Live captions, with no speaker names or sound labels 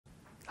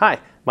Hi,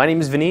 my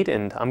name is Vineet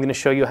and I'm going to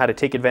show you how to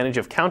take advantage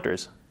of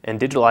counters and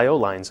digital I/O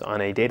lines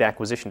on a data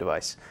acquisition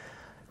device.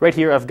 Right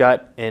here I've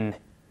got an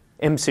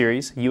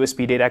M-series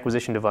USB data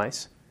acquisition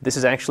device. This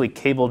is actually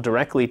cabled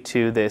directly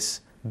to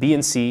this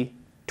BNC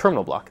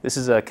terminal block. This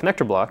is a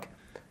connector block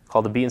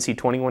called the BNC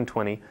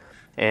 2120,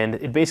 and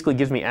it basically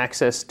gives me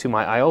access to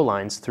my I/O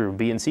lines through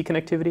BNC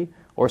connectivity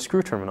or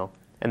screw terminal.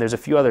 And there's a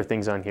few other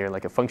things on here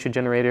like a function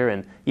generator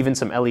and even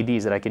some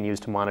LEDs that I can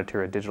use to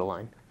monitor a digital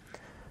line.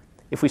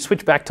 If we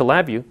switch back to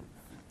LabVIEW,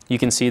 you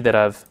can see that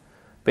I've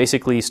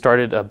basically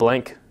started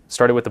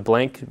with a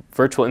blank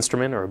virtual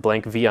instrument or a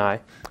blank VI,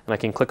 and I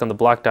can click on the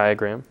block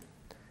diagram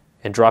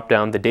and drop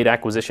down the data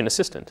acquisition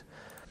assistant.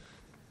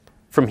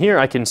 From here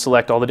I can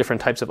select all the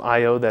different types of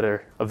I/O that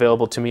are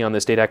available to me on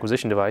this data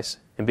acquisition device,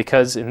 and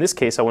because in this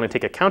case I want to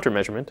take a counter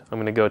measurement, I'm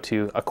going to go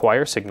to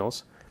Acquire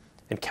Signals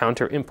and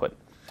Counter Input.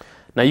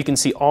 Now you can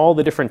see all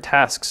the different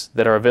tasks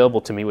that are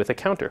available to me with a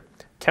counter.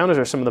 Counters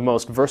are some of the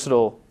most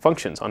versatile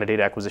functions on a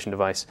data acquisition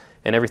device,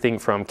 and everything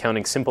from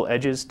counting simple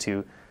edges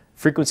to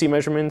frequency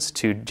measurements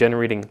to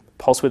generating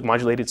pulse width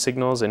modulated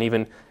signals and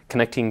even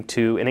connecting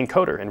to an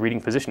encoder and reading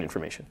position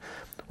information.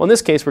 Well, in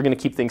this case we're going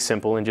to keep things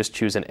simple and just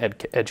choose an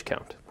edge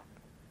count.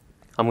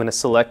 I'm going to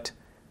select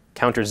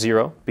counter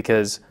 0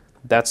 because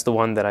that's the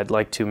one that I'd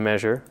like to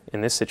measure in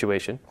this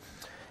situation.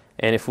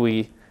 And if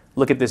we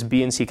look at this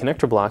BNC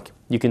connector block,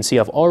 you can see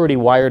I've already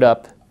wired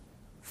up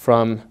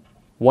from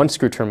one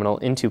screw terminal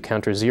into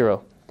counter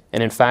 0.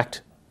 And in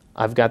fact,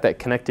 I've got that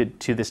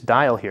connected to this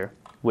dial here,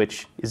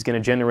 which is going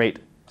to generate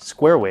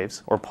square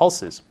waves or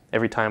pulses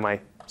every time I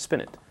spin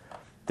it.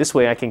 This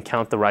way I can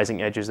count the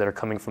rising edges that are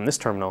coming from this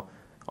terminal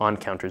on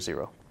counter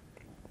 0.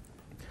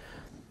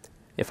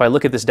 If I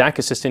look at this DAC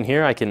assistant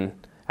here, I can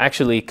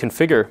actually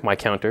configure my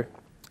counter,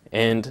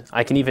 and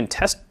I can even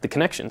test the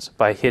connections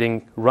by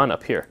hitting run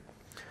up here.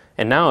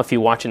 And now if you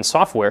watch in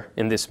software,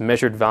 in this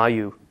measured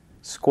value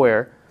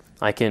square,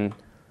 I can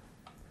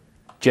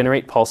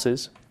generate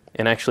pulses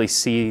and actually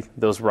see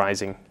those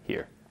rising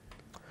here.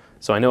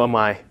 So I know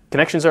my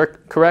connections are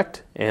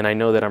correct, and I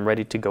know that I'm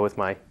ready to go with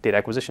my data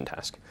acquisition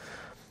task.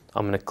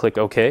 I'm going to click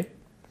OK,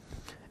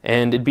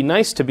 and it'd be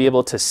nice to be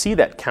able to see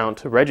that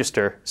count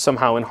register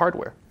somehow in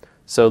hardware.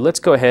 So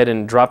let's go ahead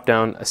and drop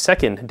down a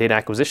second data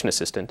acquisition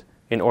assistant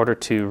in order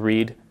to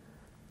read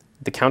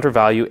the counter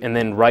value and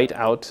then write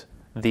out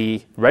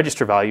the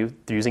register value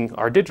using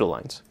our digital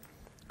lines.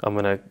 I'm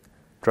going to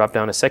drop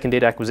down a second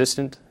data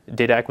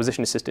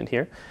acquisition assistant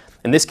here.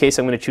 In this case,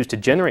 I'm going to choose to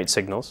generate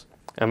signals.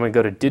 I'm going to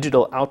go to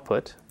digital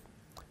output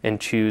and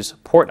choose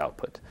port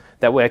output.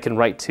 That way I can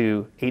write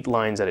to 8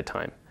 lines at a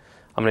time.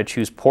 I'm going to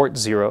choose port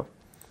 0.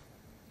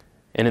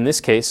 And in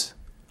this case,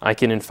 I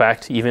can in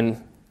fact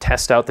even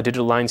test out the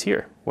digital lines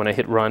here. When I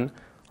hit run,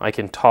 I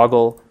can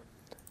toggle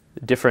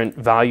different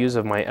values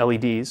of my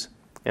LEDs,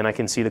 and I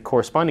can see the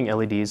corresponding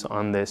LEDs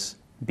on this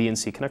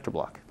BNC connector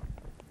block.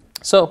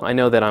 So I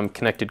know that I'm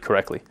connected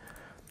correctly.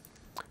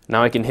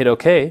 Now I can hit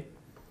OK,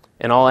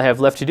 and all I have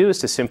left to do is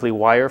to simply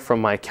wire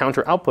from my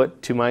counter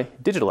output to my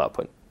digital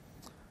output,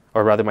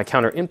 or rather my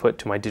counter input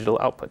to my digital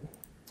output.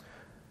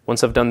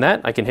 Once I've done that,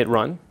 I can hit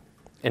run,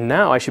 and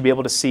now I should be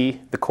able to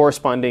see the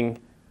corresponding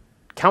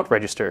count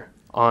register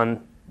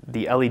on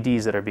the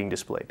LEDs that are being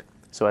displayed.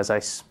 So as I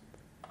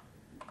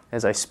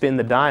spin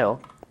the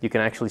dial, you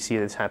can actually see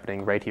this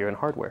happening right here in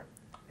hardware,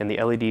 and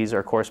the LEDs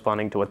are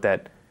corresponding to what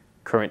that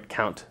current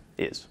count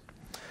is.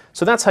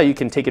 So that's how you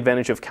can take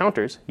advantage of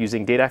counters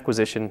using data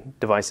acquisition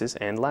devices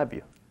and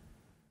LabVIEW.